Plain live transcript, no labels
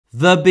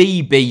The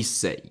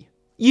BBC.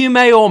 You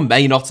may or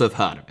may not have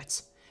heard of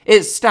it.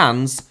 It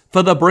stands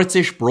for the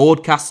British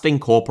Broadcasting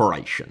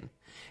Corporation.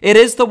 It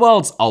is the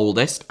world's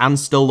oldest and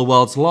still the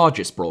world's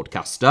largest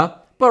broadcaster,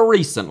 but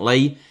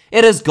recently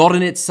it has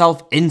gotten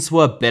itself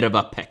into a bit of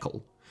a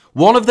pickle.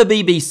 One of the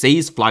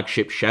BBC's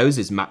flagship shows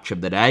is Match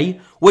of the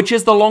Day, which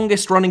is the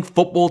longest running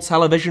football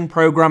television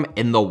programme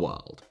in the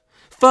world.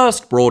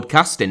 First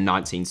broadcast in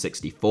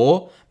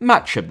 1964,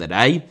 Match of the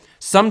Day,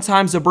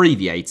 sometimes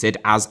abbreviated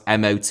as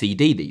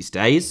MOTD these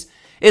days,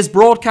 is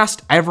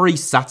broadcast every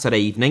Saturday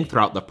evening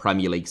throughout the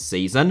Premier League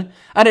season,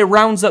 and it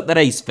rounds up the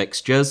day's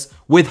fixtures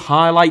with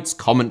highlights,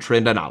 commentary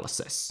and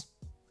analysis.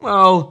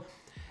 Well,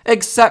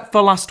 except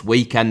for last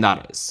weekend,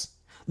 that is.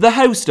 The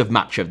host of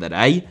Match of the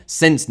Day,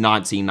 since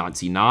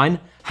 1999,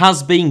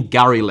 has been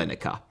Gary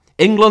Lineker,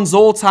 England's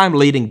all-time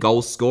leading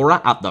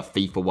goalscorer at the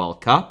FIFA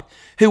World Cup,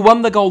 who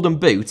won the Golden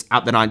Boot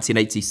at the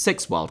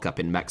 1986 World Cup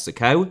in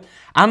Mexico,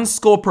 and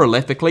scored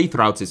prolifically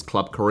throughout his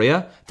club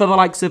career for the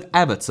likes of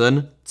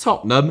Everton,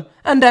 Tottenham,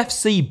 and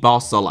FC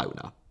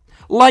Barcelona.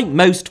 Like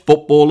most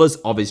footballers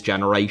of his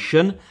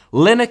generation,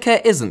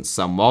 Lineker isn't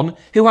someone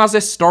who has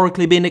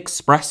historically been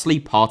expressly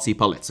party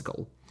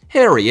political.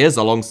 Here he is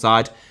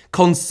alongside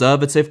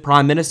Conservative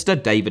Prime Minister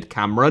David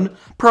Cameron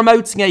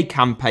promoting a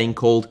campaign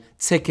called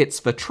Tickets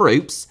for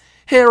Troops.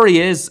 Here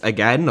he is,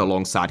 again,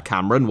 alongside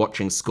Cameron,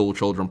 watching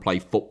schoolchildren play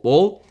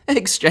football,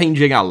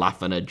 exchanging a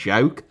laugh and a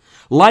joke.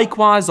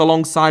 Likewise,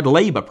 alongside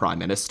Labour Prime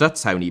Minister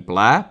Tony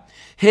Blair.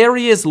 Here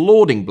he is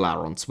lauding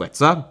Blair on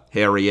Twitter.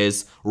 Here he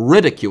is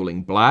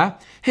ridiculing Blair.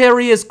 Here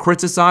he is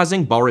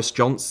criticising Boris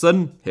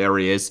Johnson. Here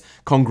he is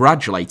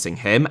congratulating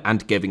him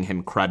and giving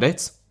him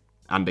credit.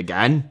 And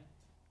again.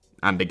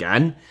 And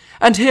again.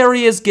 And here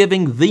he is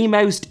giving the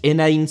most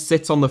inane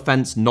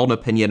sit-on-the-fence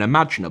non-opinion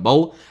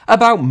imaginable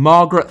about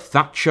Margaret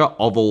Thatcher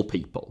of all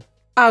people.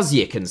 As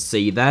you can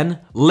see then,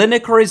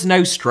 Lineker is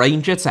no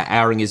stranger to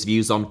airing his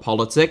views on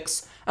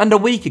politics, and a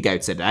week ago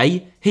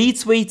today, he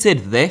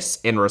tweeted this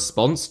in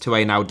response to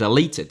a now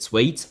deleted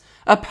tweet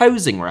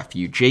opposing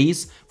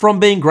refugees from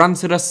being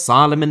granted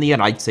asylum in the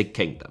United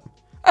Kingdom.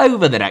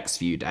 Over the next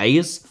few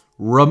days,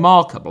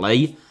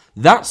 remarkably,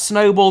 that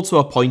snowballed to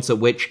a point at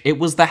which it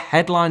was the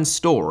headline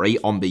story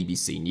on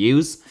BBC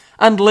News,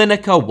 and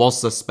Lineker was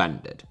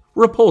suspended,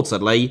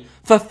 reportedly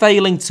for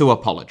failing to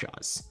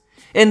apologise.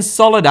 In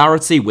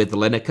solidarity with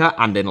Lineker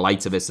and in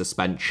light of his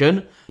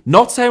suspension,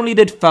 not only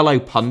did fellow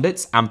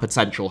pundits and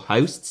potential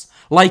hosts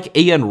like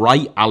Ian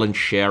Wright, Alan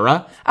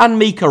Shearer, and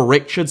Mika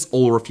Richards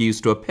all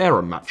refuse to appear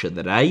on Match of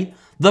the Day,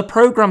 the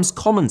programme's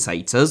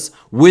commentators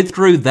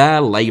withdrew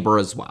their labour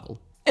as well.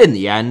 In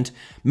the end,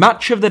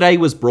 Match of the Day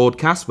was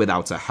broadcast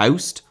without a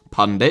host,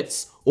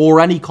 pundits, or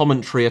any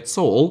commentary at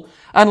all,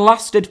 and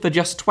lasted for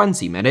just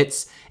 20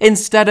 minutes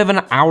instead of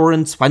an hour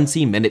and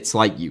 20 minutes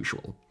like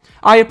usual.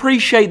 I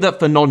appreciate that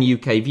for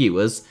non-UK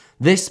viewers,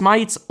 this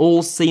might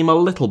all seem a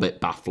little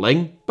bit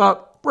baffling,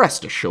 but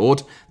rest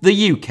assured,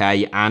 the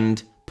UK,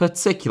 and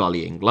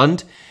particularly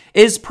England,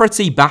 is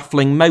pretty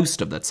baffling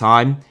most of the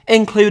time,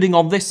 including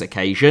on this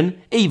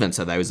occasion, even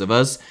to those of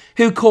us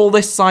who call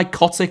this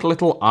psychotic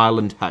little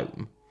island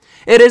home.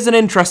 It is an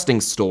interesting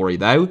story,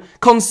 though,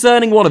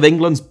 concerning one of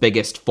England's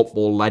biggest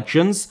football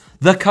legends,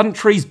 the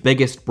country's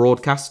biggest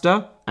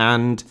broadcaster,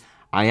 and,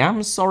 I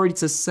am sorry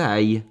to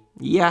say,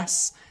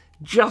 yes,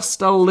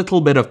 just a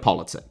little bit of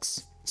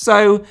politics.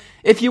 So,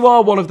 if you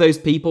are one of those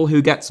people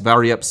who gets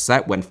very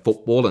upset when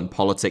football and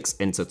politics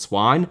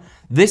intertwine,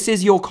 this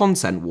is your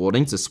content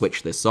warning to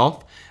switch this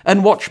off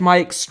and watch my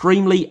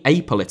extremely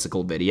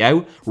apolitical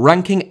video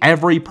ranking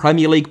every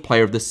Premier League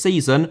player of the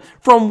season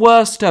from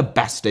worst to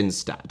best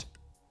instead.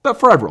 But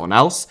for everyone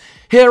else,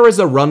 here is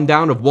a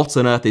rundown of what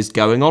on earth is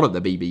going on at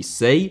the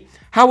BBC,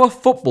 how a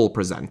football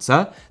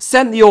presenter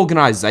sent the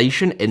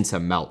organisation into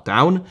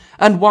meltdown,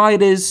 and why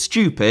it is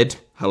stupid,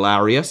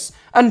 hilarious,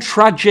 and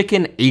tragic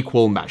in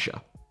equal measure.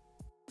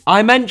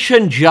 I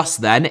mentioned just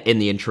then in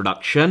the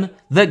introduction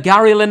that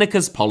Gary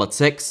Lineker's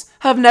politics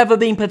have never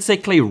been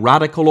particularly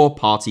radical or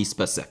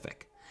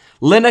party-specific.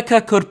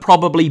 Lineker could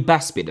probably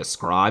best be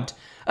described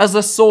as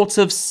a sort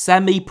of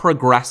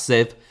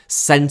semi-progressive,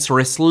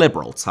 centrist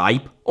liberal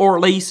type, or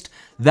at least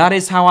that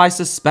is how I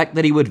suspect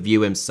that he would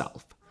view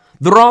himself.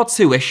 There are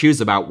two issues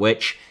about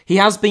which he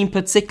has been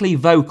particularly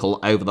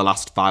vocal over the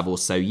last 5 or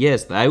so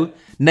years though,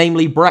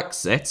 namely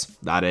Brexit,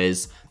 that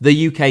is,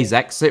 the UK's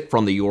exit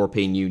from the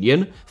European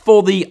Union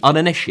for the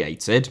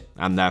uninitiated,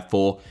 and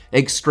therefore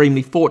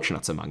extremely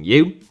fortunate among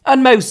you,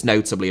 and most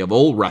notably of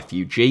all,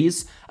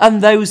 refugees,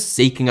 and those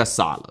seeking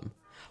asylum.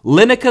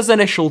 Lineker's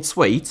initial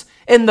tweet,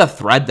 in the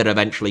thread that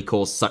eventually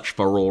caused such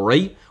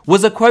furore,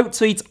 was a quote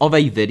tweet of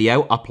a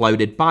video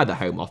uploaded by the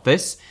Home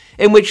Office,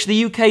 in which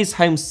the UK's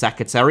Home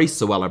Secretary,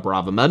 Suella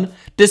Braverman,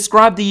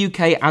 described the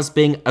UK as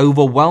being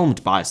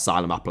overwhelmed by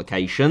asylum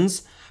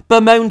applications,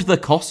 bemoaned the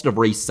cost of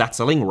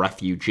resettling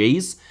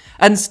refugees,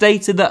 and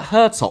stated that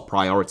her top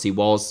priority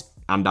was,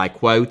 and I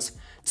quote,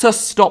 to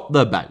stop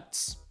the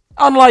boats.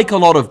 Unlike a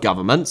lot of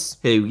governments,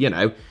 who,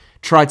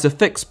 try to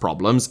fix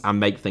problems and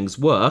make things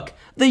work,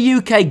 the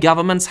UK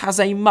government has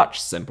a much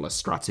simpler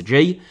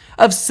strategy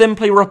of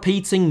simply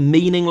repeating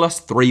meaningless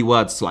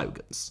three-word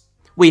slogans.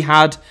 We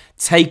had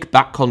 "take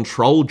back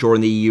control"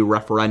 during the EU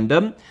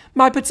referendum,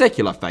 my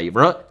particular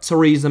favourite,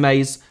 Theresa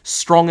May's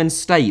 "strong and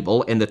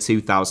stable" in the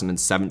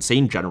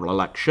 2017 general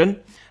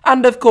election,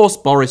 and of course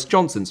Boris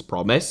Johnson's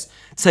promise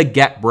to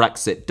get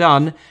Brexit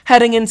done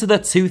heading into the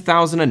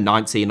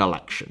 2019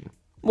 election.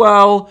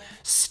 Well,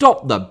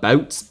 "stop the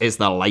boat" is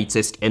the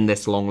latest in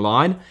this long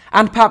line,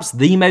 and perhaps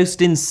the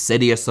most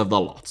insidious of the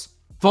lot.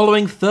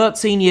 Following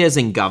 13 years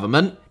in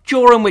government,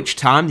 during which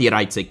time the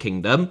United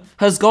Kingdom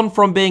has gone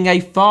from being a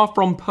far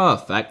from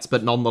perfect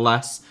but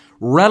nonetheless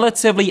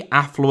relatively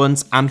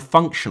affluent and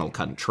functional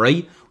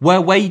country,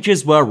 where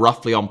wages were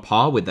roughly on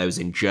par with those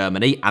in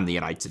Germany and the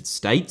United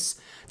States,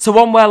 to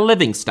one where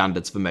living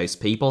standards for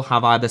most people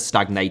have either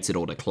stagnated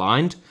or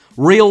declined.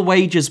 Real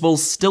wages will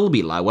still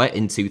be lower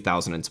in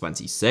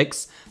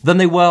 2026 than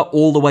they were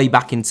all the way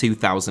back in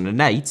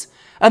 2008,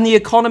 and the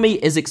economy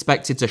is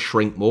expected to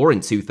shrink more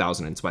in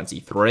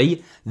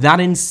 2023 than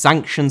in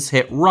sanctions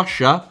hit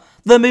Russia.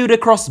 The mood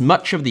across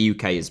much of the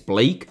UK is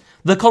bleak.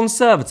 The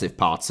Conservative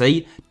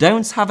Party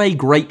don't have a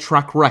great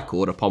track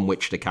record upon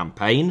which to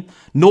campaign,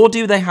 nor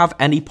do they have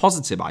any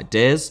positive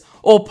ideas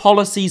or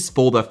policies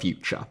for the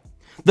future.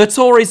 The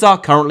Tories are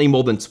currently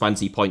more than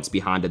 20 points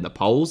behind in the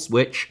polls,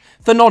 which,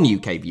 for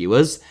non-UK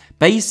viewers,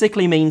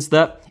 basically means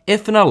that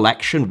if an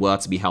election were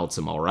to be held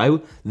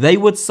tomorrow, they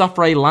would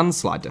suffer a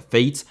landslide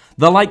defeat,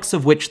 the likes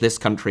of which this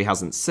country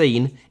hasn't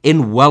seen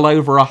in well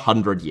over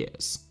 100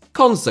 years.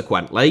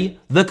 Consequently,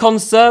 the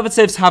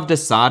Conservatives have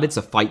decided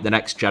to fight the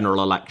next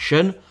general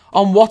election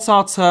on what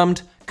are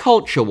termed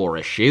culture war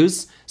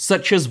issues,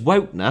 such as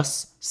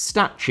wokeness,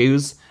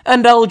 statues,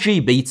 and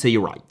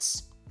LGBT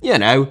rights. You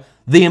know,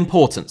 the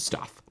important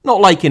stuff, not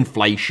like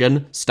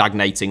inflation,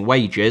 stagnating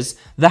wages,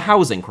 the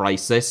housing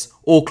crisis,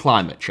 or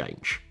climate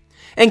change.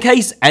 In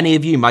case any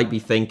of you might be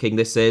thinking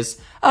this is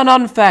an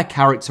unfair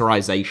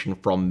characterization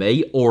from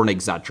me or an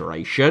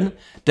exaggeration,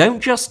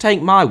 don't just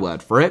take my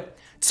word for it.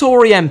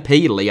 Tory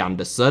MP Lee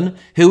Anderson,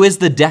 who is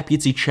the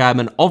deputy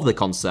chairman of the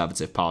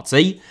Conservative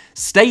Party,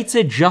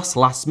 stated just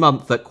last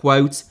month that,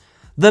 quote,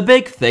 "The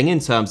big thing in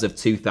terms of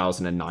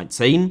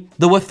 2019,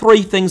 there were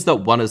three things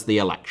that won us the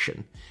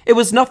election. It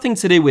was nothing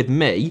to do with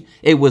me,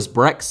 it was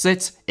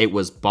Brexit, it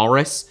was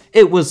Boris,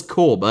 it was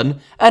Corbyn,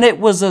 and it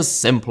was as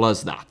simple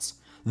as that.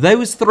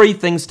 Those three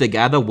things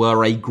together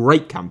were a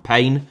great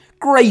campaign,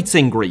 great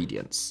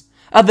ingredients.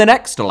 At the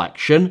next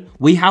election,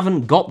 we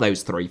haven't got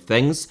those three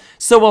things,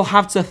 so we'll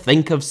have to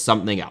think of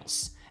something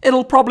else.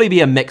 It'll probably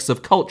be a mix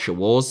of culture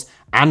wars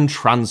and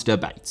trans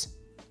debate."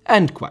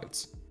 End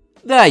quote.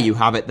 There you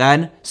have it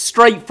then,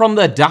 straight from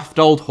the daft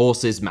old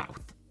horse's mouth.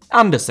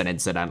 Anderson,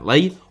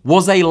 incidentally,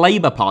 was a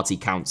Labour Party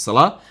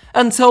councillor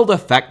until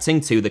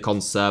defecting to the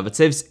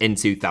Conservatives in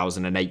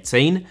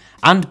 2018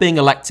 and being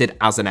elected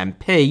as an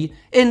MP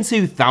in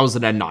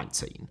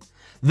 2019.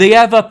 The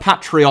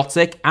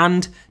ever-patriotic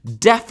and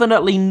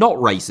definitely not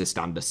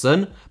racist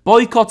Anderson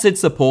boycotted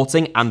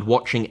supporting and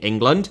watching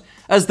England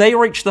as they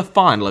reached the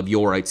final of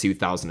Euro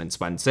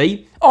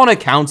 2020 on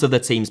account of the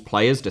team's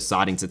players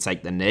deciding to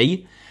take the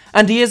knee,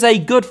 and he is a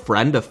good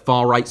friend of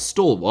far-right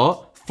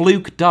stalwart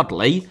Fluke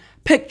Dudley,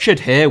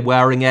 pictured here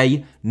wearing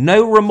a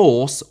No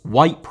Remorse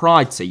white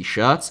pride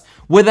t-shirt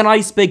with a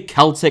nice big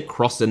Celtic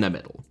cross in the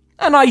middle.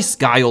 A nice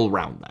guy all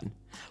round then.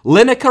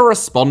 Lineker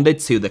responded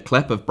to the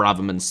clip of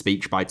Braverman's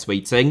speech by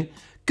tweeting,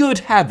 "Good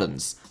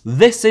heavens,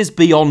 this is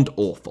beyond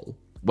awful."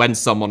 When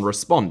someone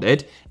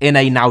responded, in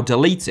a now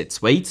deleted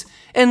tweet,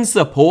 in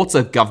support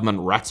of government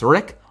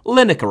rhetoric,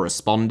 Lineker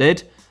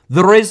responded,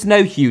 "There is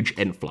no huge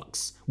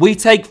influx. We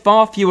take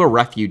far fewer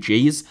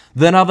refugees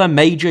than other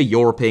major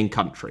European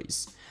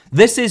countries.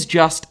 This is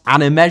just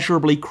an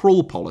immeasurably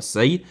cruel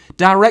policy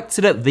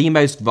directed at the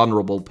most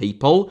vulnerable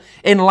people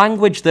in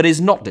language that is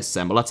not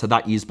dissimilar to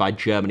that used by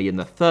Germany in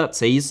the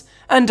 30s,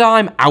 and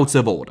I'm out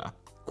of order."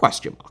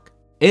 Question mark.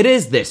 It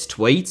is this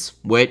tweet,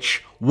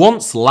 which,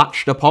 once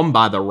latched upon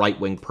by the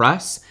right-wing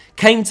press,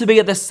 came to be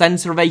at the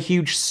centre of a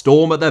huge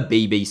storm at the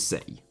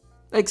BBC.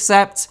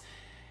 Except,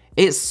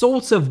 it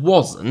sort of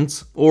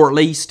wasn't, or at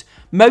least,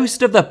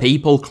 most of the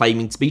people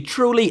claiming to be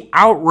truly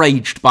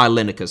outraged by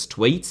Lineker's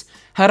tweet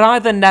had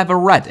either never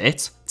read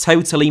it,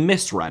 totally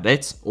misread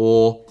it,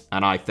 or,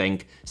 and I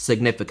think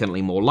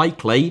significantly more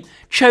likely,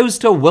 chose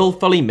to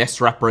willfully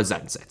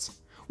misrepresent it.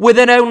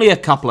 Within only a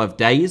couple of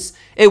days,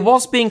 it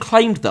was being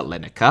claimed that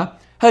Lineker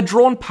had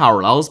drawn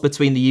parallels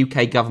between the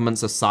UK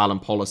government's asylum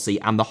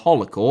policy and the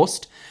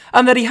Holocaust,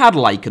 and that he had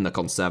likened the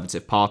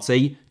Conservative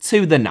Party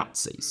to the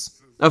Nazis.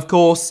 Of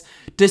course,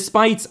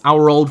 despite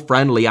our old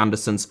friend Lee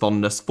Anderson's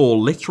fondness for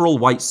literal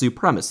white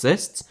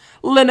supremacists,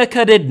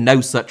 Lineker did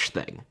no such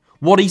thing.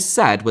 What he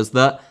said was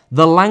that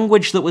the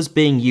language that was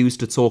being used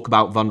to talk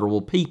about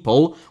vulnerable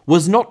people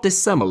was not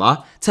dissimilar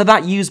to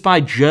that used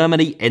by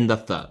Germany in the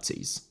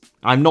 30s.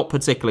 I'm not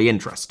particularly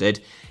interested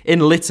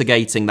in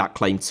litigating that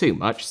claim too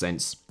much,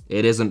 since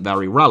it isn't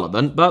very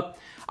relevant, but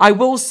I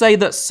will say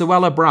that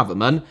Suella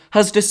Braverman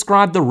has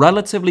described the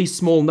relatively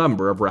small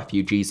number of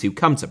refugees who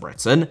come to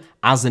Britain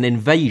as an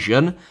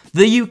invasion.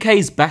 The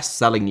UK's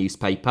best-selling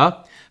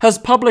newspaper has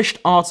published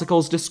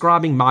articles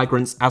describing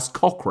migrants as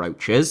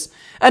cockroaches,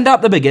 and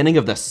at the beginning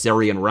of the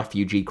Syrian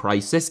refugee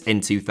crisis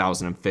in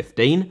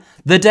 2015,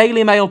 the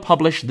Daily Mail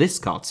published this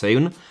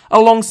cartoon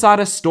alongside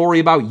a story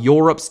about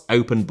Europe's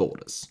open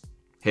borders.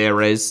 Here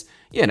is,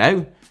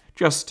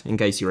 just in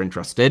case you're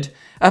interested,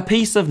 a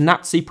piece of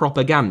Nazi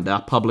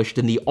propaganda published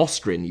in the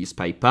Austrian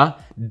newspaper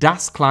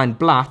Das Kleine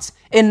Blatt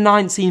in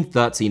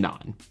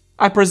 1939.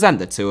 I present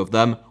the two of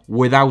them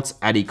without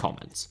any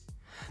comment.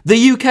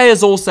 The UK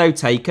has also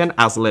taken,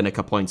 as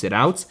Lineker pointed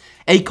out,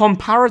 a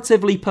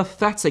comparatively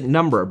pathetic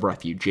number of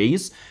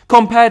refugees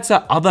compared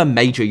to other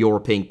major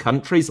European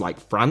countries like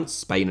France,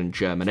 Spain and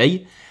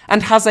Germany,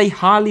 and has a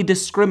highly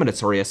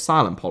discriminatory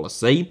asylum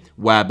policy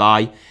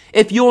whereby,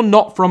 if you're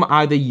not from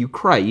either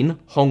Ukraine,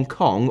 Hong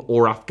Kong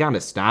or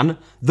Afghanistan,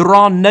 there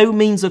are no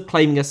means of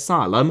claiming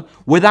asylum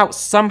without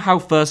somehow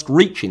first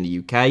reaching the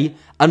UK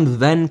and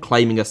then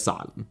claiming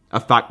asylum. A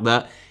fact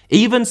that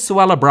even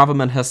Suella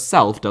Braverman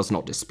herself does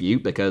not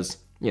dispute because,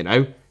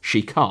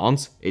 she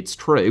can't, it's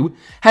true,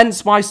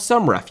 hence why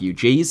some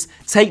refugees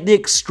take the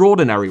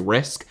extraordinary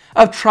risk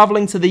of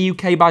travelling to the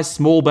UK by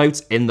small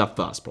boat in the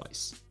first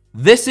place.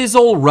 This is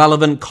all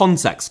relevant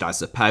context, I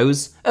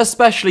suppose,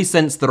 especially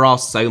since there are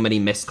so many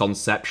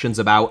misconceptions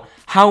about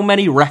how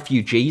many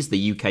refugees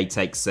the UK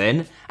takes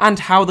in and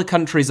how the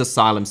country's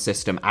asylum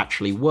system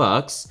actually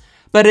works,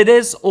 but it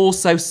is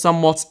also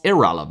somewhat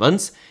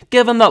irrelevant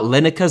given that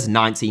Lineker's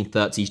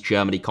 1930s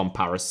Germany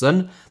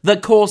comparison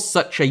that caused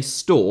such a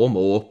storm,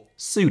 or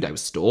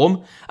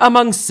pseudo-storm,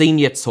 among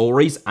senior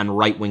Tories and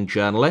right-wing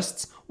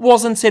journalists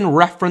wasn't in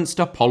reference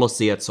to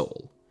policy at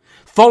all.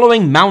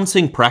 Following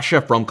mounting pressure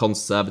from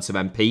Conservative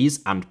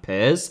MPs and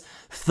peers,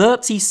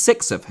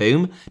 36 of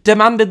whom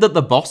demanded that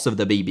the boss of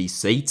the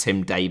BBC,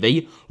 Tim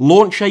Davie,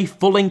 launch a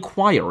full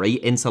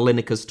inquiry into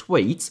Lineker's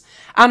tweet,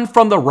 and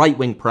from the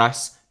right-wing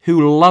press,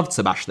 who love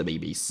to bash the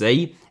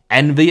BBC,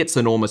 envy its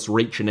enormous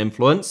reach and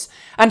influence,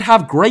 and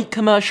have great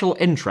commercial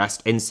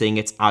interest in seeing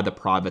it either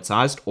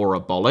privatised or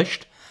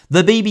abolished,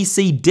 the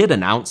BBC did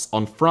announce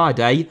on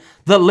Friday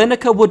that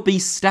Lineker would be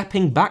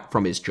stepping back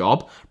from his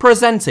job,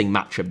 presenting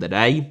Match of the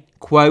Day,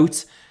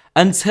 quote,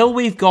 until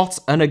we've got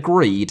an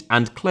agreed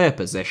and clear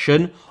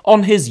position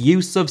on his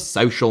use of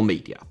social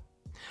media.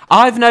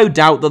 I've no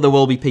doubt that there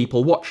will be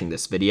people watching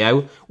this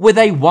video with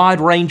a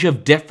wide range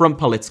of different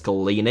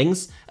political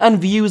leanings and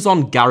views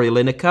on Gary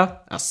Lineker,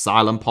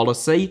 asylum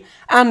policy,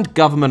 and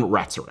government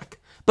rhetoric.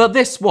 But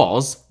this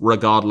was,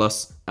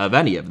 regardless of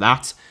any of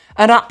that,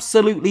 an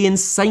absolutely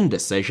insane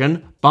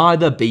decision by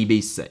the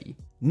BBC.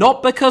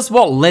 Not because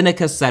what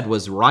Lineker said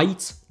was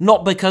right,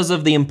 not because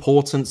of the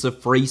importance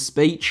of free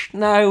speech,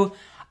 no,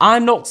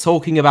 I'm not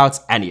talking about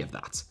any of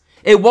that.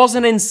 It was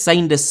an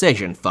insane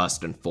decision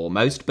first and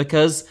foremost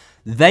because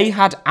they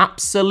had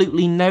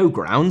absolutely no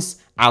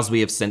grounds, as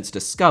we have since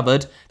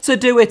discovered, to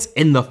do it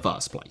in the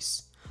first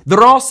place.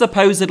 There are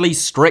supposedly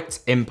strict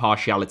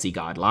impartiality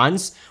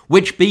guidelines,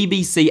 which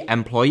BBC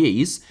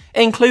employees,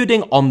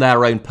 including on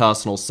their own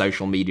personal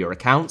social media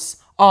accounts,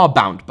 are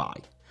bound by.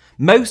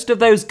 Most of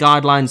those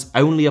guidelines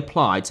only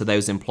apply to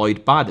those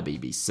employed by the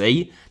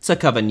BBC to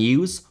cover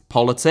news,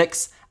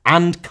 politics,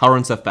 and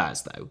current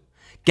affairs though.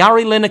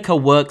 Gary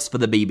Lineker works for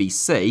the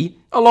BBC,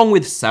 along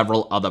with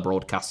several other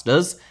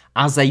broadcasters,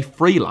 as a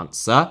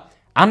freelancer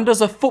and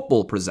as a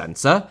football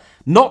presenter,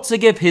 not to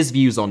give his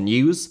views on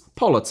news,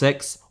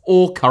 politics,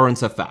 or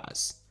current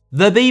affairs.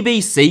 The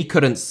BBC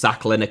couldn't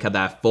sack Lineker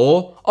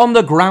therefore on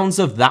the grounds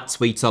of that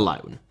tweet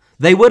alone.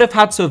 They would have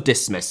had to have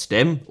dismissed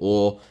him,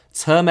 or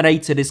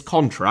terminated his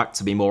contract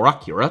to be more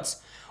accurate,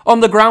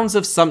 on the grounds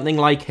of something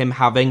like him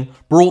having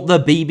brought the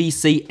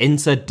BBC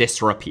into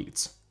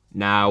disrepute.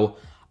 Now,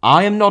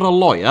 I am not a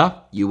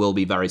lawyer, you will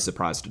be very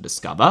surprised to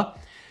discover,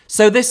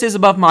 so this is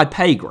above my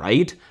pay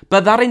grade,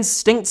 but that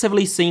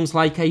instinctively seems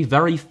like a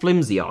very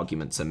flimsy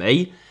argument to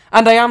me,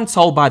 and I am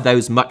told by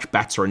those much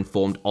better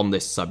informed on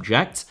this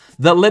subject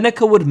that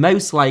Lineker would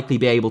most likely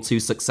be able to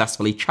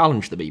successfully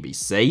challenge the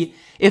BBC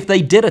if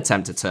they did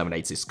attempt to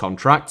terminate his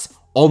contract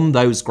on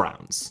those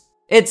grounds.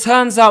 It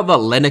turns out that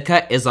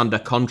Lineker is under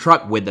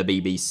contract with the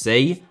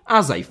BBC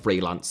as a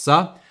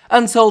freelancer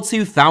until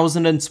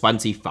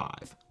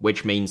 2025,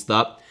 which means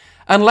that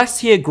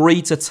unless he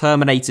agreed to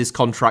terminate his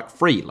contract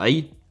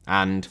freely,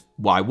 and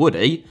why would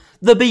he,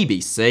 the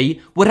BBC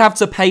would have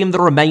to pay him the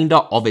remainder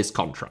of his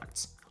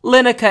contract.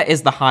 Lineker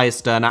is the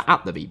highest earner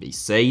at the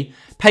BBC,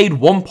 paid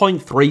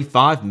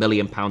 £1.35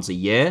 million a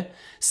year,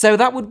 so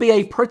that would be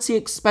a pretty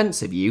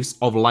expensive use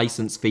of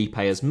licence fee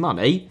payers'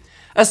 money,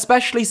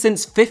 especially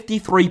since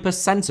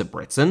 53% of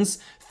Britons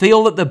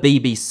feel that the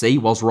BBC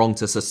was wrong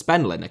to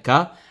suspend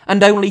Lineker,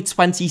 and only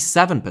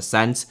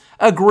 27%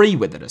 agree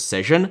with the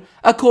decision,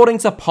 according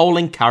to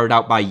polling carried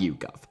out by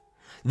YouGov.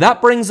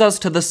 That brings us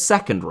to the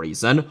second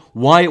reason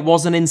why it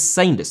was an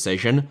insane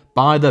decision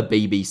by the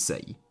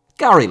BBC.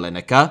 Gary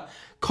Lineker,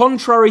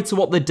 contrary to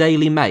what the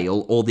Daily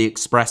Mail or the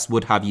Express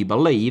would have you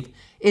believe,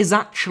 is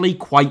actually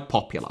quite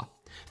popular.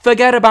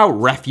 Forget about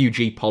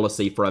refugee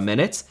policy for a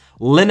minute,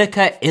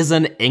 Lineker is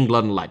an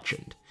England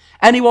legend.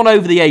 Anyone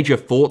over the age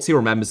of 40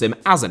 remembers him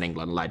as an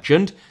England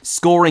legend,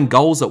 scoring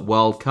goals at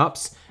World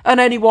Cups, and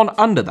anyone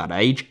under that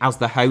age as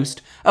the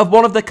host of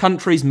one of the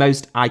country's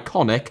most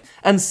iconic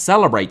and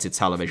celebrated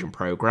television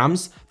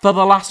programmes for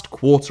the last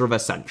quarter of a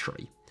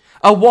century.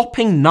 A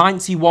whopping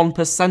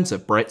 91%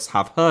 of Brits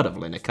have heard of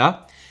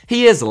Lineker.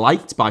 He is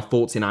liked by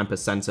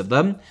 49% of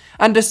them,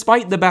 and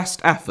despite the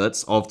best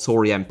efforts of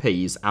Tory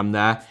MPs and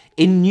their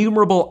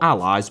innumerable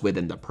allies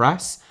within the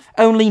press,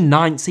 only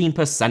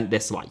 19%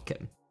 dislike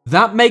him.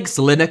 That makes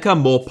Lineker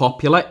more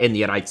popular in the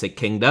United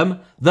Kingdom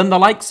than the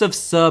likes of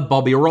Sir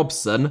Bobby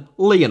Robson,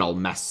 Lionel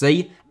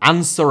Messi,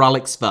 and Sir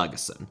Alex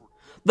Ferguson.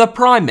 The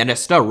Prime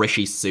Minister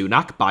Rishi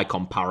Sunak, by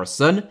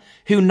comparison,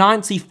 who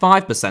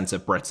 95%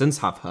 of Britons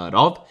have heard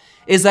of,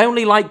 is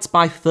only liked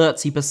by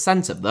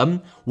 30% of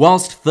them,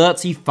 whilst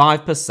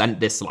 35%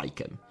 dislike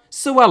him.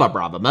 Suella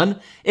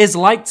Braverman is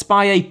liked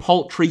by a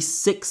paltry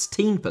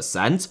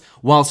 16%,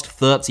 whilst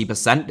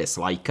 30%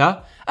 dislike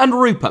her, and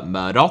Rupert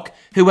Murdoch,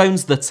 who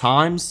owns The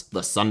Times,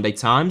 The Sunday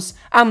Times,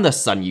 and The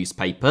Sun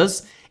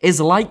newspapers, is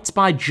liked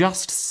by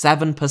just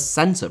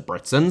 7% of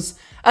Britons,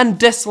 and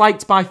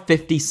disliked by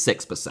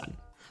 56%.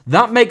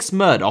 That makes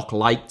Murdoch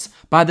liked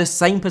by the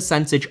same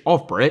percentage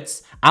of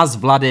Brits as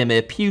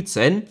Vladimir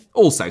Putin,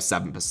 also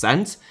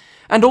 7%,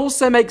 and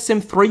also makes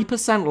him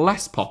 3%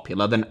 less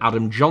popular than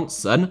Adam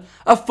Johnson,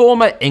 a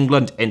former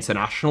England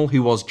international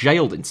who was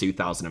jailed in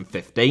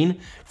 2015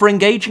 for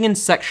engaging in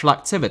sexual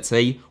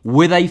activity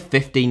with a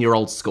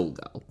 15-year-old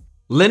schoolgirl.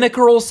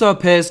 Lineker also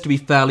appears to be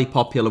fairly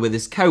popular with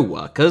his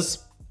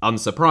co-workers,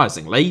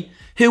 unsurprisingly,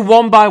 who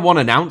one by one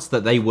announced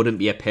that they wouldn't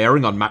be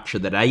appearing on Match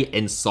of the Day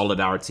in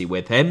solidarity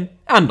with him,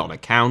 and on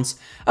account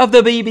of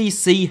the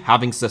BBC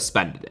having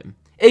suspended him.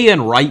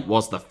 Ian Wright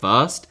was the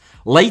first,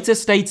 later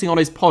stating on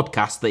his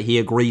podcast that he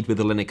agreed with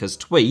Lineker's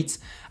tweet,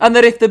 and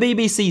that if the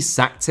BBC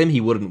sacked him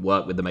he wouldn't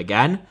work with them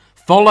again,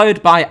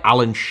 followed by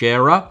Alan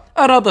Shearer,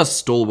 another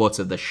stalwart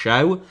of the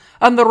show,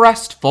 and the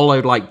rest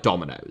followed like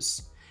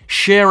dominoes.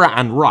 Shearer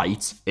and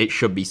Wright, it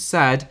should be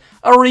said,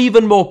 are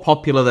even more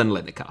popular than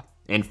Lineker.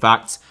 In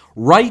fact,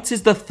 Wright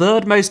is the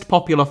third most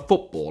popular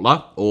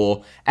footballer,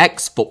 or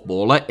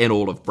ex-footballer, in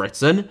all of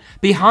Britain,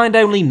 behind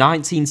only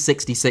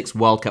 1966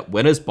 World Cup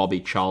winners Bobby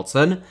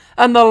Charlton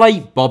and the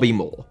late Bobby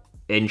Moore.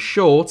 In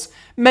short,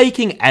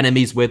 making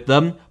enemies with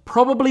them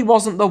probably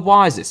wasn't the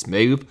wisest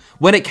move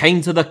when it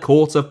came to the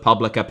court of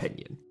public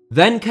opinion.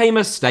 Then came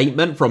a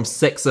statement from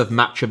 6 of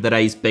Match of the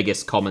Day's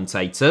biggest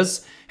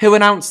commentators, who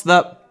announced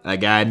that,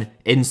 again,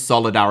 in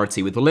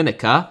solidarity with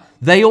Lineker,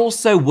 they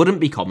also wouldn't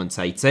be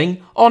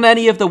commentating on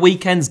any of the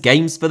weekend's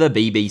games for the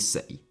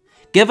BBC.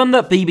 Given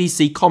that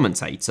BBC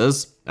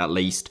commentators, at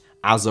least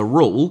as a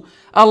rule,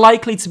 are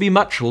likely to be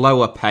much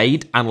lower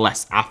paid and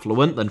less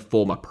affluent than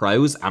former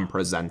pros and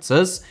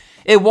presenters,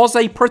 it was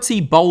a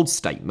pretty bold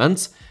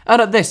statement, and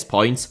at this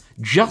point,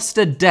 just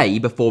a day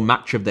before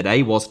Match of the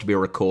Day was to be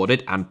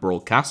recorded and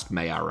broadcast,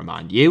 may I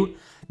remind you,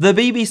 the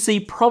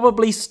BBC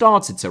probably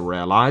started to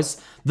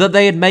realise that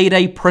they had made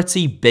a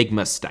pretty big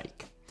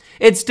mistake.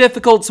 It's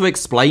difficult to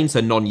explain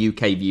to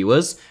non-UK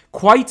viewers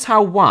quite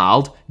how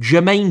wild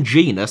Jermaine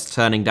Genius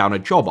turning down a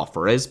job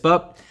offer is,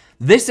 but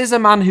this is a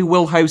man who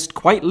will host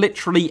quite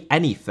literally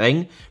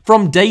anything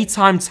from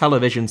daytime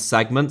television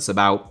segments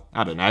about,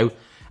 I don't know,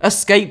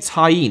 escaped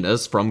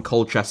hyenas from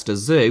Colchester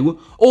Zoo,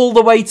 all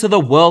the way to the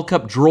World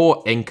Cup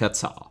draw in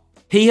Qatar.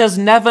 He has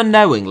never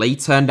knowingly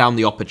turned down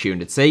the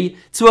opportunity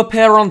to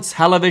appear on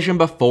television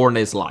before in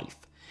his life.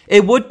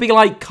 It would be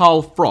like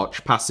Carl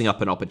Froch passing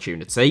up an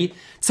opportunity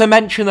to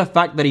mention the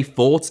fact that he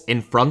fought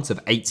in front of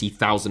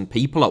 80,000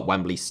 people at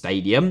Wembley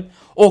Stadium,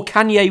 or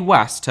Kanye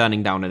West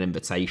turning down an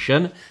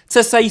invitation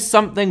to say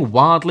something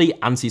wildly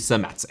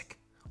anti-Semitic.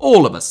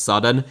 All of a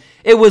sudden,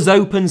 it was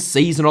open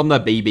season on the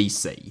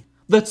BBC.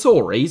 The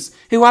Tories,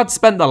 who had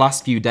spent the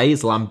last few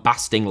days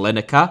lambasting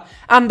Lineker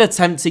and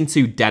attempting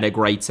to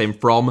denigrate him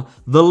from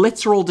the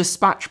literal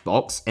dispatch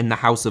box in the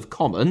House of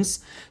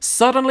Commons,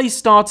 suddenly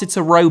started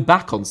to row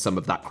back on some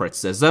of that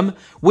criticism,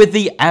 with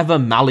the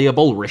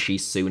ever-malleable Rishi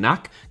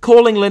Sunak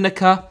calling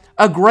Lineker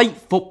a great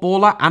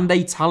footballer and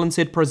a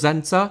talented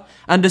presenter,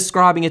 and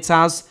describing it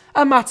as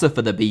a matter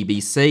for the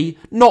BBC,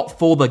 not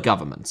for the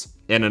government,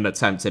 in an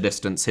attempt to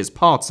distance his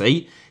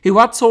party, who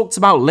had talked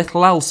about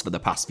little else for the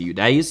past few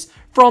days,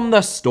 from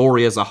the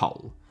story as a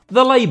whole.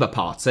 The Labour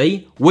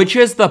Party, which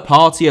is the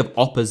party of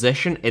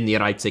opposition in the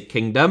United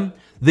Kingdom,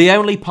 the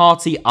only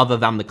party other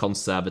than the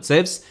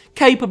Conservatives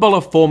capable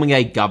of forming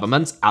a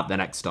government at the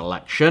next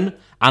election,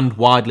 and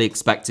widely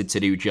expected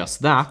to do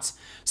just that,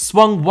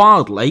 swung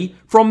wildly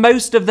from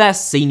most of their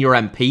senior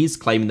MPs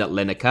claiming that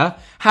Lineker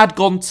had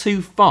gone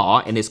too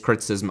far in his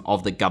criticism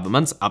of the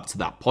government up to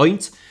that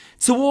point,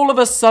 to all of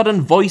a sudden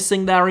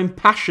voicing their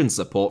impassioned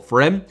support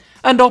for him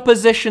and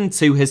opposition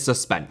to his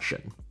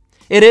suspension.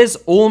 It is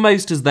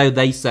almost as though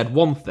they said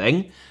one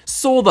thing,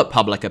 saw that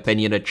public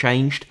opinion had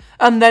changed,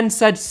 and then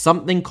said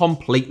something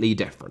completely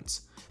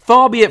different.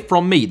 Far be it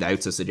from me, though,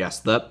 to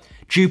suggest that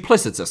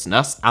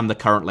duplicitousness, and the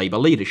current Labour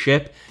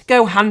leadership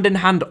go hand in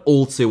hand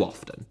all too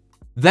often.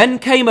 Then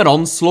came an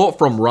onslaught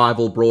from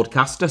rival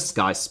broadcaster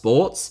Sky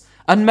Sports,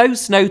 and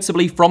most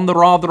notably from the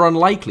rather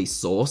unlikely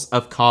source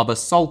of Carver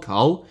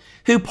Solkal,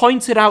 who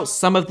pointed out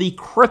some of the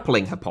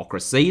crippling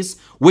hypocrisies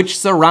which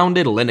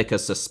surrounded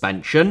Lineker's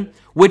suspension,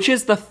 which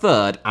is the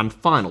third and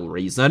final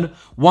reason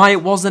why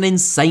it was an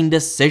insane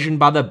decision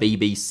by the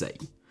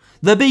BBC.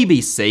 The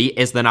BBC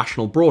is the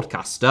national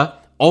broadcaster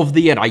of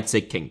the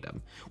United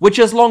Kingdom, which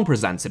has long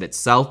presented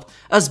itself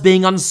as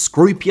being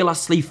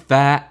unscrupulously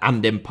fair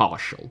and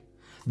impartial.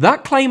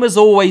 That claim has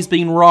always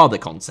been rather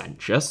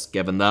contentious,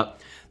 given that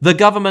the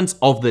government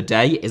of the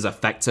day is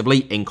effectively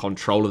in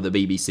control of the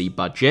BBC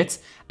budget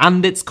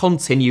and its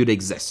continued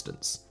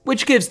existence,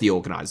 which gives the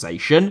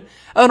organisation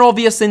an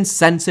obvious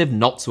incentive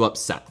not to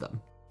upset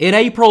them. In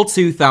April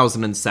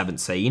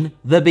 2017,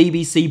 the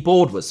BBC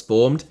board was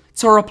formed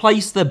to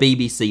replace the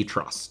BBC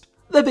Trust.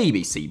 The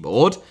BBC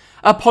board,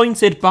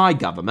 appointed by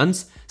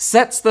government,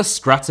 sets the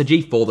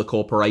strategy for the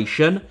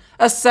corporation,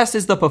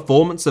 assesses the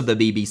performance of the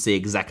BBC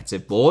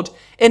Executive Board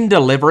in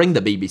delivering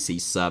the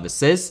BBC's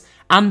services,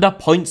 and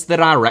appoints the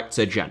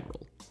Director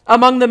General.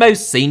 Among the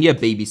most senior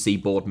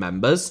BBC board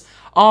members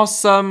are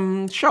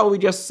some, shall we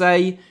just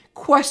say,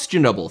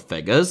 questionable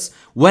figures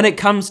when it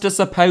comes to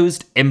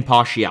supposed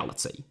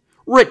impartiality.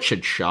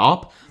 Richard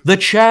Sharp, the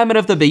chairman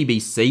of the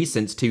BBC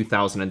since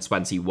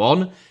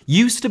 2021,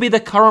 used to be the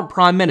current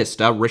Prime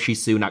Minister Rishi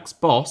Sunak's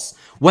boss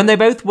when they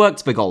both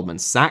worked for Goldman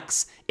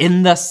Sachs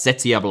in the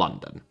City of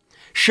London.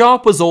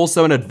 Sharp was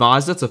also an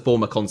advisor to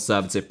former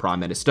Conservative Prime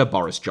Minister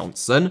Boris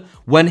Johnson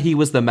when he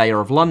was the Mayor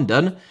of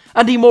London,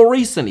 and he more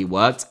recently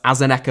worked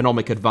as an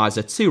economic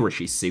advisor to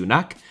Rishi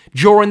Sunak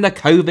during the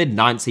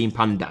COVID-19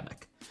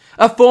 pandemic.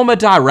 A former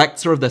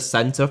director of the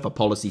Centre for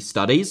Policy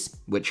Studies,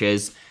 which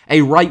is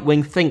a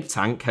right-wing think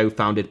tank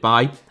co-founded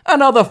by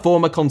another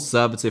former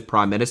Conservative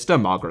Prime Minister,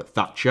 Margaret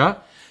Thatcher,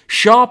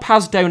 Sharp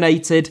has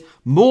donated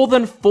more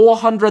than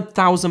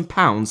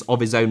 £400,000 of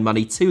his own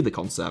money to the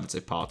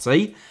Conservative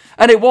Party,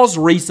 and it was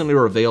recently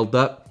revealed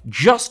that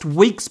just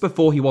weeks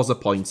before he was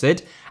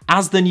appointed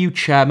as the new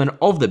chairman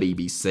of the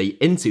BBC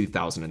in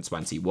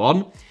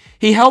 2021,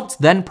 he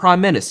helped then Prime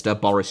Minister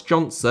Boris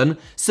Johnson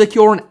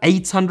secure an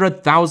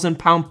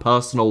 £800,000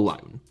 personal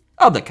loan.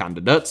 Other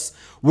candidates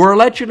were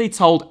allegedly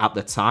told at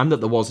the time that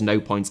there was no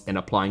point in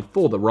applying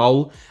for the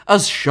role,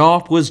 as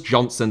Sharp was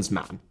Johnson's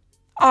man.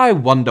 I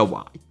wonder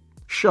why.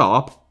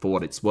 Sharp, for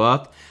what it's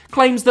worth,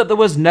 claims that there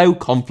was no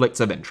conflict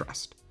of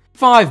interest.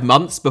 5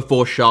 months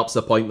before Sharp's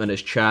appointment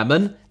as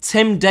chairman,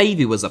 Tim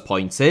Davie was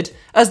appointed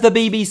as the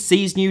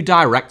BBC's new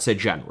Director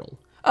General.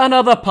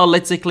 Another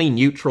politically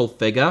neutral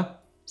figure,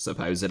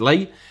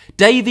 supposedly.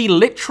 Davie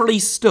literally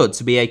stood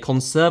to be a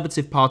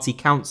Conservative Party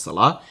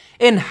councillor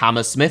in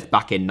Hammersmith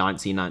back in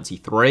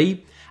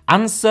 1993,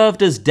 and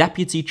served as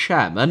deputy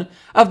chairman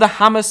of the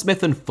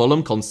Hammersmith and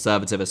Fulham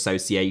Conservative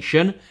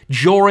Association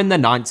during the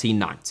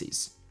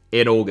 1990s.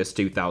 In August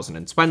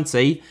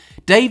 2020,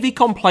 Davie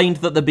complained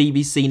that the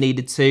BBC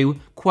needed to,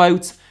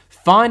 quote,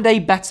 find a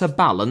better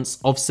balance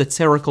of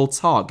satirical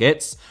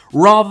targets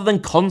rather than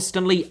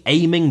constantly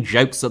aiming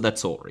jokes at the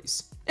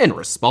Tories, in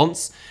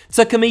response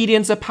to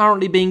comedians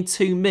apparently being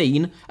too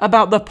mean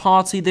about the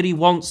party that he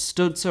once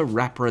stood to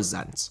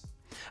represent.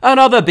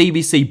 Another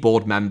BBC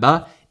board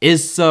member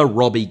is Sir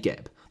Robbie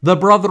Gibb, the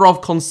brother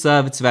of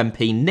Conservative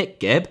MP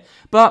Nick Gibb,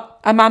 but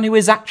a man who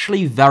is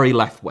actually very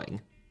left-wing.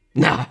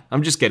 Nah,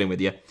 I'm just kidding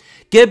with you.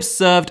 Gibb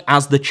served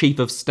as the Chief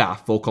of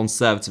Staff for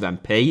Conservative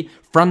MP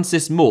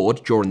Francis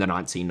Maude during the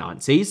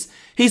 1990s.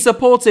 He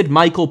supported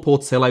Michael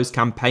Portillo's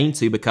campaign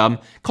to become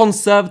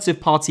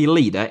Conservative Party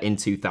leader in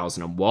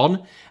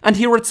 2001, and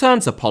he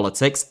returned to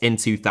politics in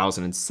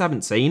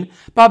 2017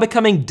 by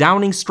becoming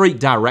Downing Street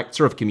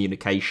Director of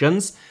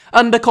Communications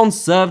under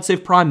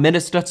Conservative Prime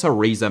Minister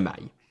Theresa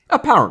May.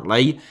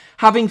 Apparently,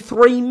 having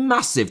 3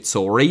 massive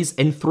Tories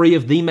in 3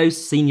 of the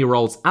most senior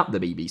roles at the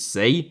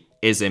BBC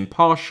is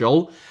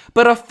impartial,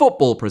 but a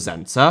football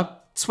presenter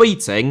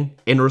tweeting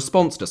in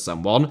response to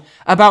someone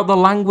about the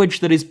language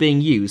that is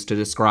being used to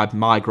describe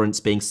migrants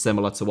being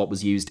similar to what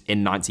was used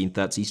in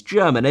 1930s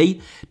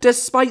Germany,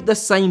 despite the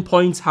same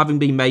point having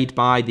been made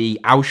by the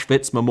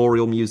Auschwitz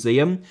Memorial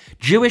Museum,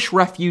 Jewish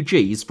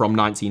refugees from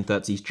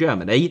 1930s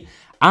Germany,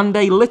 and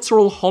a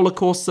literal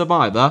Holocaust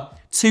survivor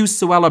to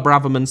Suella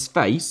Braverman's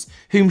face,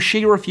 whom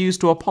she refused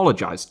to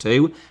apologise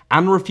to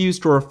and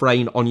refused to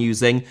refrain on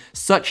using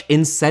such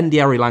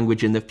incendiary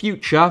language in the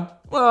future.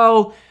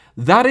 Well,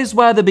 that is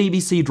where the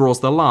BBC draws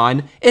the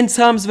line in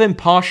terms of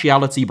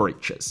impartiality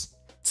breaches.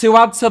 To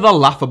add to the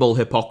laughable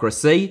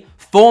hypocrisy,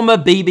 former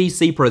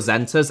BBC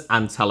presenters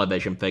and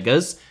television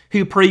figures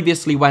who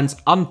previously went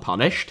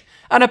unpunished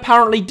and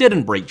apparently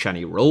didn't breach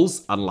any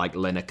rules, unlike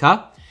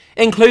Lineker,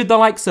 include the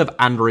likes of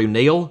Andrew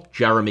Neil,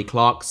 Jeremy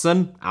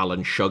Clarkson,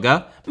 Alan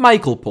Sugar,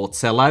 Michael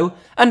Portillo,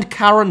 and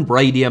Karen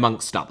Brady,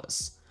 amongst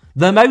others.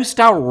 The most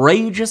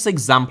outrageous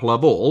example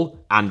of all,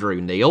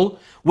 Andrew Neil,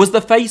 was the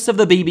face of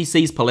the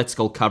BBC's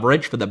political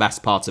coverage for the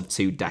best part of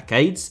 2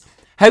 decades,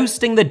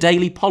 hosting the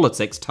daily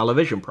politics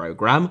television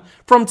programme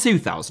from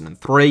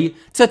 2003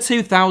 to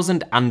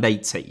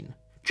 2018.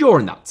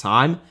 During that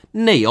time,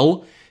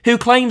 Neil, who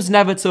claims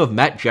never to have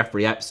met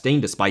Jeffrey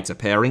Epstein despite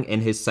appearing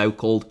in his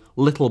so-called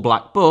Little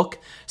Black Book,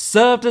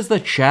 served as the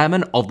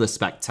chairman of The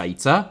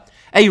Spectator,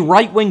 a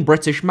right-wing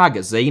British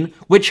magazine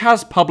which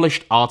has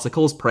published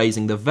articles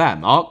praising the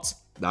Wehrmacht,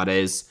 that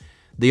is,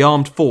 the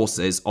armed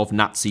forces of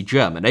Nazi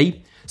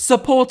Germany,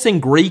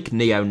 supporting Greek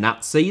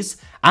neo-Nazis,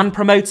 and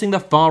promoting the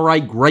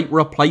far-right Great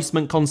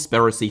Replacement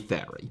conspiracy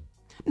theory.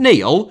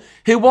 Neil,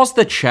 who was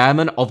the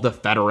chairman of the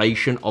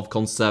Federation of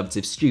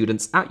Conservative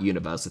Students at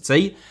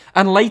university,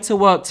 and later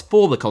worked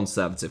for the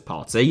Conservative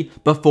Party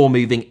before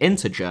moving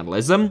into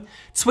journalism,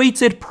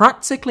 tweeted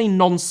practically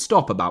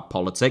non-stop about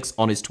politics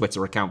on his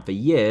Twitter account for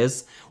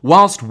years,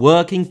 whilst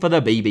working for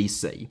the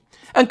BBC,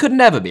 and could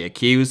never be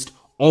accused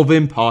of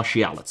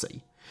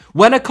impartiality.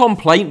 When a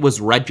complaint was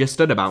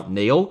registered about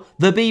Neil,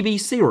 the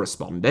BBC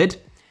responded,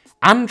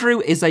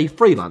 "Andrew is a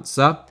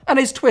freelancer, and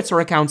his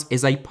Twitter account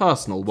is a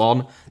personal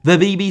one. The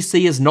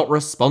BBC is not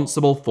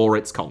responsible for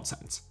its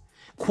content."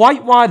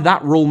 Quite why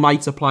that rule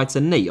might apply to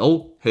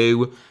Neil,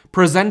 who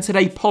presented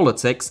a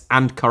politics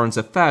and current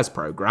affairs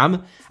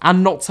programme,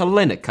 and not to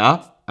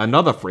Lineker,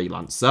 another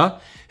freelancer,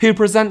 who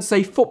presents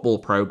a football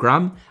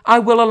programme, I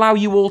will allow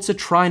you all to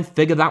try and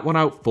figure that one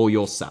out for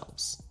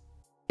yourselves.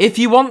 If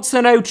you want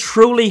to know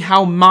truly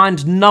how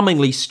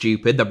mind-numbingly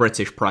stupid the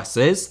British press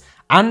is,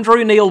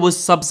 Andrew Neil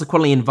was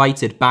subsequently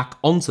invited back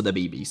onto the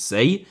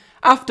BBC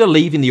after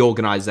leaving the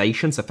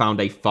organisation to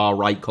found a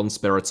far-right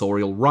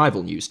conspiratorial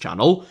rival news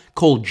channel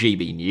called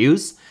GB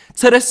News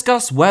to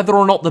discuss whether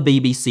or not the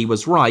BBC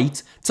was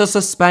right to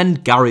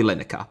suspend Gary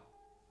Lineker.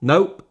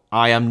 Nope,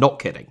 I am not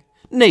kidding.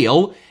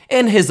 Neil,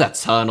 in his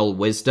eternal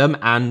wisdom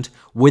and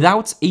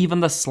without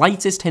even the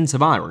slightest hint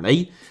of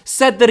irony,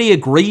 said that he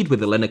agreed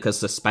with Lineker's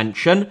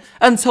suspension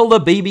until the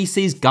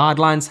BBC's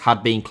guidelines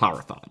had been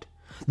clarified.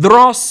 There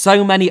are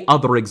so many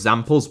other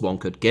examples one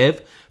could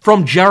give,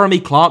 from Jeremy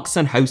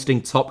Clarkson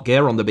hosting Top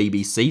Gear on the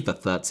BBC for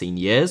 13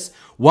 years,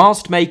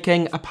 whilst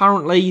making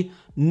apparently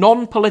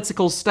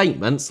non-political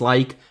statements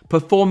like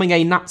performing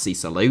a Nazi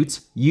salute,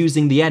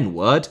 using the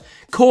N-word,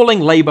 calling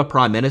Labour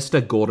Prime Minister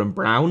Gordon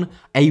Brown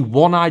a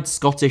one-eyed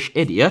Scottish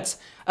idiot,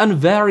 and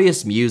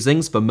various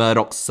musings for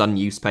Murdoch's Sun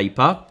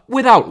newspaper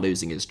without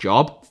losing his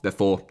job,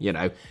 before,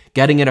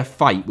 getting in a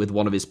fight with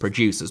one of his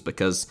producers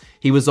because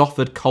he was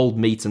offered cold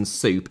meat and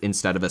soup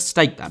instead of a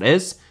steak, that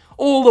is,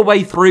 all the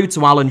way through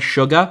to Alan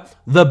Sugar,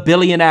 the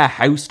billionaire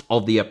host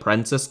of The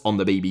Apprentice on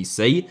the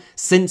BBC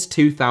since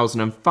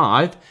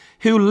 2005,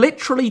 who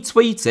literally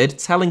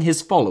tweeted telling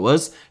his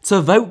followers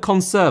to vote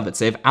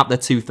Conservative at the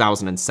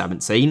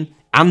 2017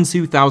 and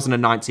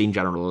 2019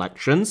 general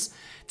elections,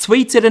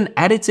 tweeted an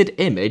edited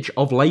image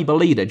of Labour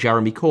leader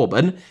Jeremy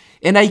Corbyn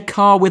in a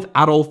car with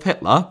Adolf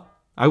Hitler,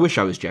 I wish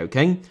I was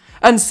joking,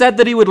 and said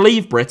that he would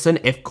leave Britain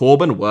if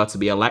Corbyn were to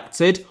be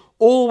elected,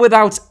 all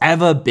without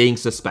ever being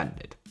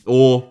suspended.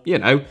 Or,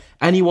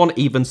 anyone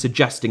even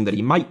suggesting that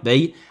he might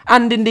be,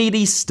 and indeed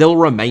he still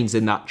remains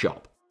in that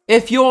job.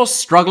 If you're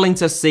struggling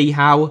to see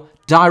how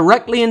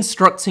directly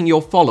instructing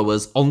your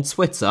followers on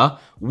Twitter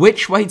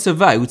which way to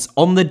vote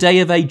on the day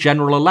of a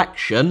general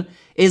election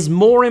is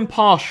more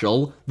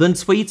impartial than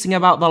tweeting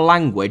about the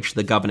language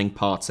the governing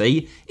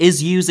party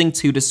is using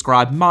to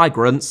describe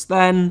migrants,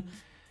 then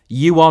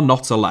you are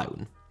not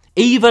alone.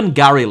 Even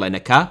Gary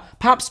Lineker,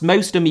 perhaps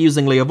most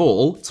amusingly of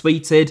all,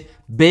 tweeted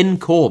 "Bin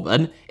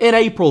Corbyn" in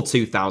April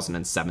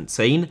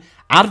 2017,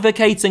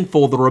 advocating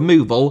for the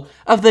removal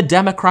of the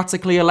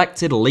democratically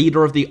elected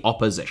leader of the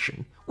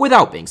opposition,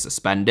 without being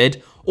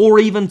suspended or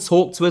even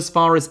talked to as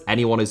far as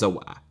anyone is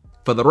aware.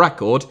 For the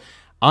record,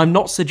 I'm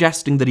not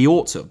suggesting that he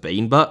ought to have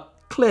been, but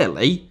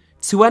clearly,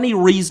 to any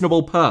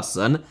reasonable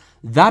person,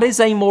 that is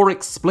a more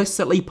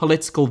explicitly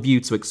political view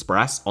to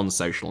express on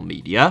social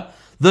media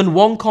than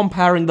one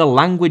comparing the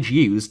language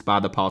used by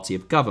the party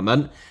of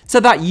government to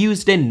that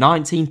used in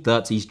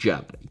 1930s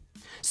Germany.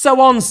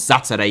 So on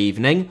Saturday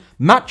evening,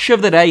 Match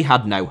of the Day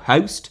had no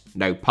host,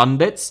 no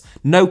pundits,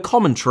 no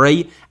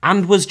commentary,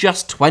 and was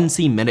just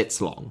 20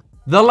 minutes long.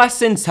 The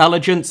less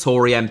intelligent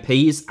Tory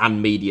MPs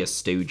and media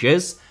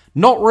stooges,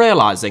 not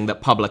realising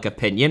that public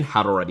opinion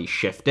had already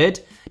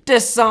shifted,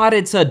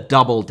 decided to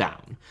double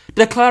down,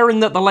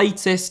 declaring that the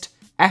latest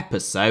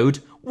episode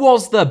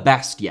was the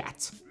best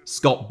yet.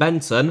 Scott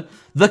Benton,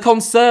 the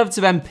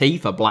Conservative MP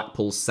for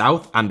Blackpool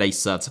South and a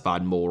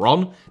certified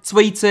moron,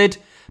 tweeted,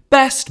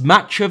 "Best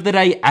Match of the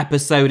Day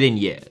episode in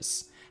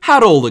years.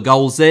 Had all the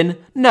goals in,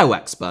 no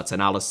expert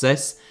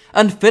analysis,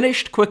 and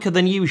finished quicker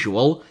than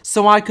usual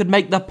so I could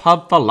make the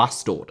pub for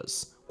last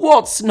orders.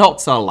 What's not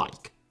to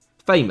like?"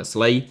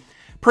 Famously,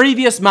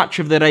 previous Match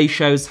of the Day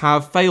shows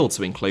have failed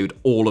to include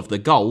all of the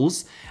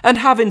goals and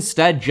have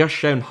instead just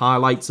shown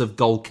highlights of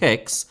goal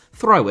kicks,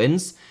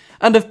 throw-ins,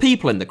 and of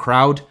people in the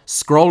crowd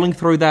scrolling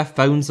through their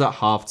phones at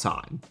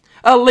half-time.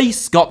 At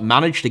least Scott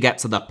managed to get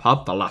to the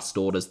pub for last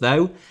orders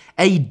though,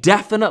 a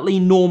definitely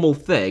normal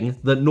thing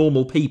that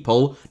normal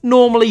people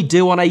normally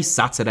do on a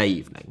Saturday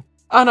evening.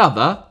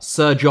 Another,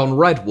 Sir John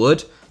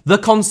Redwood, the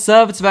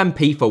Conservative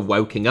MP for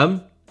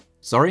Wokingham,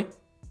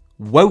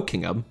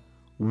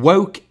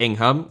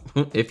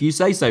 if you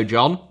say so,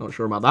 John, not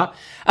sure about that,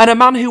 and a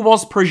man who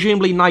was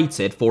presumably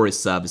knighted for his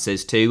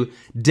services to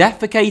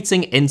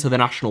defecating into the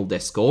national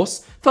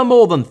discourse for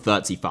more than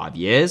 35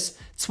 years,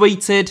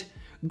 tweeted,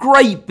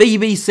 "Great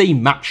BBC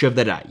match of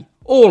the day.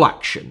 All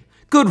action.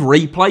 Good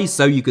replay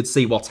so you could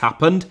see what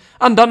happened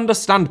and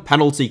understand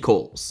penalty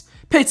calls.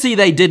 Pity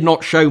they did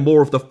not show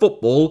more of the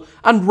football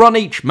and run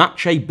each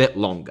match a bit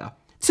longer.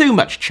 Too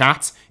much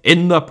chat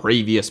in the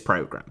previous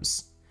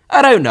programmes."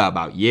 I don't know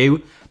about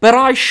you, but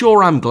I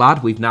sure am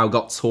glad we've now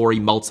got Tory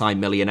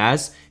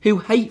multi-millionaires who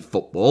hate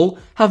football,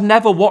 have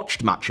never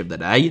watched Match of the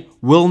Day,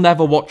 will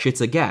never watch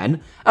it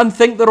again, and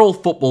think that all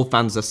football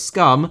fans are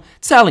scum,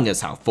 telling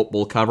us how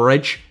football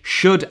coverage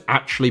should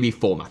actually be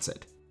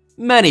formatted.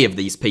 Many of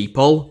these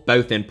people,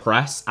 both in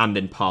press and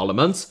in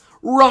Parliament,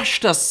 rush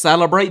to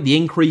celebrate the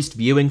increased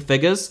viewing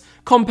figures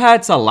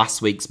compared to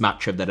last week's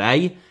Match of the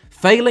Day,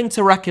 failing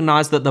to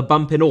recognise that the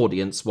bump in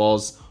audience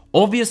was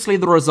obviously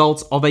the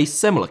result of a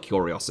similar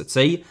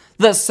curiosity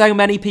that so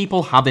many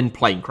people have in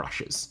plane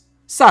crashes.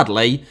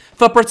 Sadly,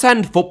 for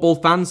pretend football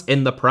fans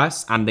in the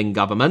press and in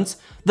government,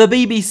 the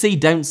BBC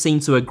don't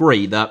seem to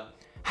agree that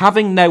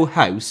having no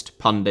host,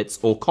 pundits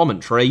or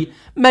commentary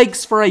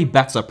makes for a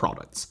better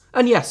product.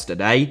 And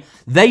yesterday,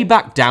 they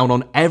backed down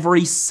on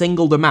every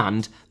single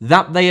demand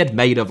that they had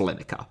made of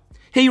Lineker.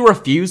 He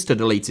refused to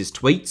delete his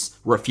tweets,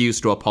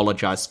 refused to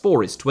apologise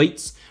for his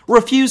tweets,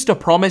 refused to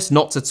promise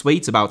not to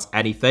tweet about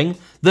anything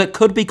that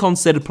could be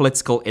considered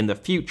political in the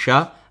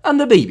future,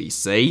 and the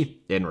BBC,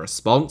 in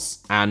response,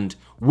 and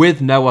with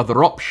no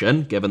other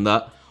option, given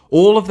that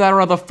all of their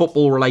other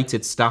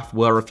football-related staff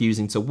were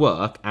refusing to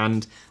work,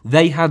 and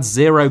they had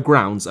zero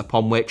grounds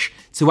upon which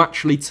to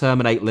actually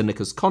terminate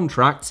Lineker's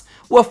contract,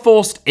 were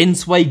forced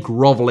into a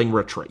grovelling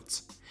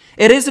retreat.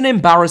 It is an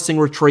embarrassing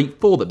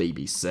retreat for the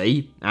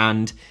BBC,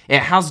 and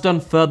it has done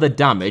further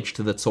damage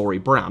to the Tory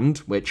brand,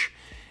 which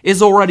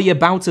is already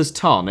about as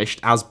tarnished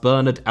as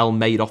Bernard L.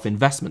 Madoff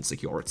investment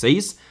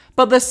securities,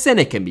 but the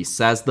cynic in me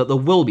says that there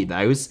will be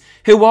those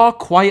who are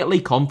quietly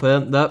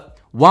confident that,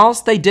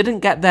 whilst they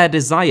didn't get their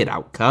desired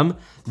outcome,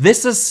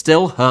 this has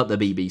still hurt the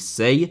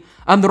BBC,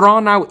 and there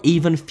are now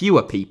even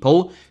fewer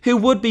people who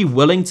would be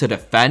willing to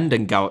defend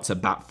and go out to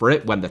bat for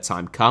it when the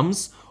time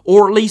comes,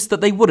 or at least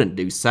that they wouldn't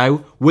do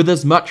so with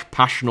as much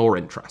passion or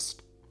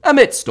interest.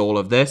 Amidst all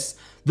of this,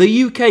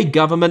 the UK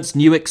government's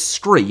new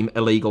extreme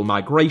illegal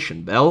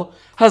migration bill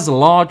has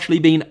largely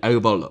been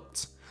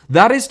overlooked.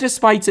 That is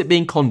despite it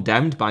being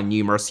condemned by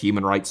numerous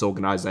human rights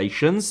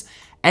organisations,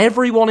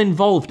 everyone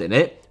involved in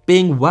it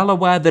being well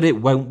aware that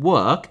it won't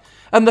work,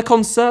 and the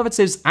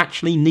Conservatives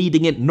actually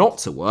needing it not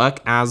to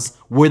work as,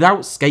 without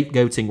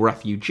scapegoating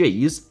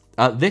refugees,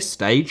 at this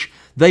stage,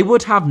 they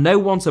would have no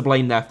one to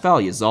blame their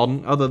failures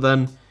on other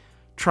than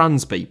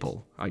trans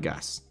people, I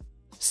guess.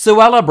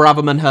 Suella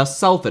Braverman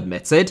herself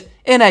admitted,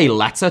 in a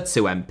letter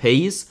to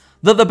MPs,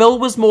 that the bill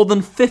was more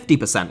than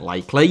 50%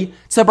 likely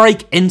to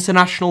break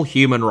international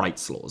human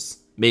rights laws,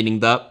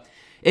 meaning that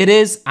it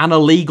is an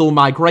illegal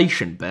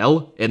migration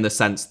bill in the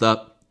sense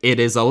that it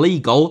is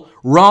illegal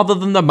rather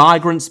than the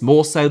migrants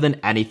more so than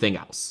anything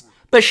else,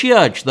 but she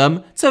urged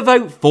them to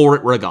vote for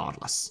it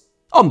regardless.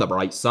 On the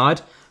bright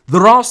side,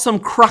 there are some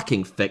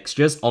cracking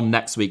fixtures on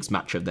next week's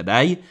Match of the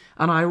Day,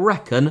 and I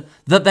reckon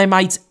that they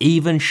might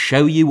even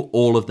show you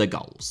all of the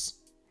goals.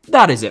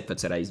 That is it for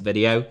today's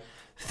video.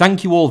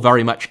 Thank you all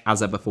very much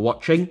as ever for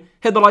watching.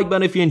 Hit the like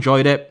button if you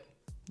enjoyed it.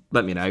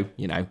 Let me know,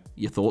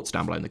 your thoughts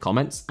down below in the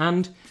comments,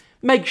 and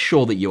make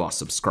sure that you are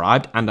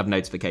subscribed and have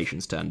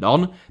notifications turned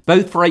on,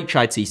 both for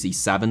HITC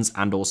Sevens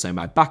and also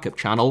my backup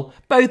channel,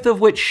 both of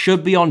which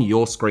should be on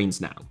your screens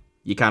now.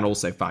 You can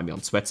also find me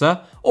on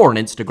Twitter or on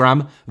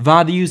Instagram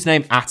via the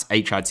username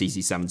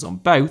 @HITC Sevens on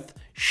both,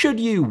 should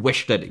you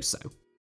wish to do so.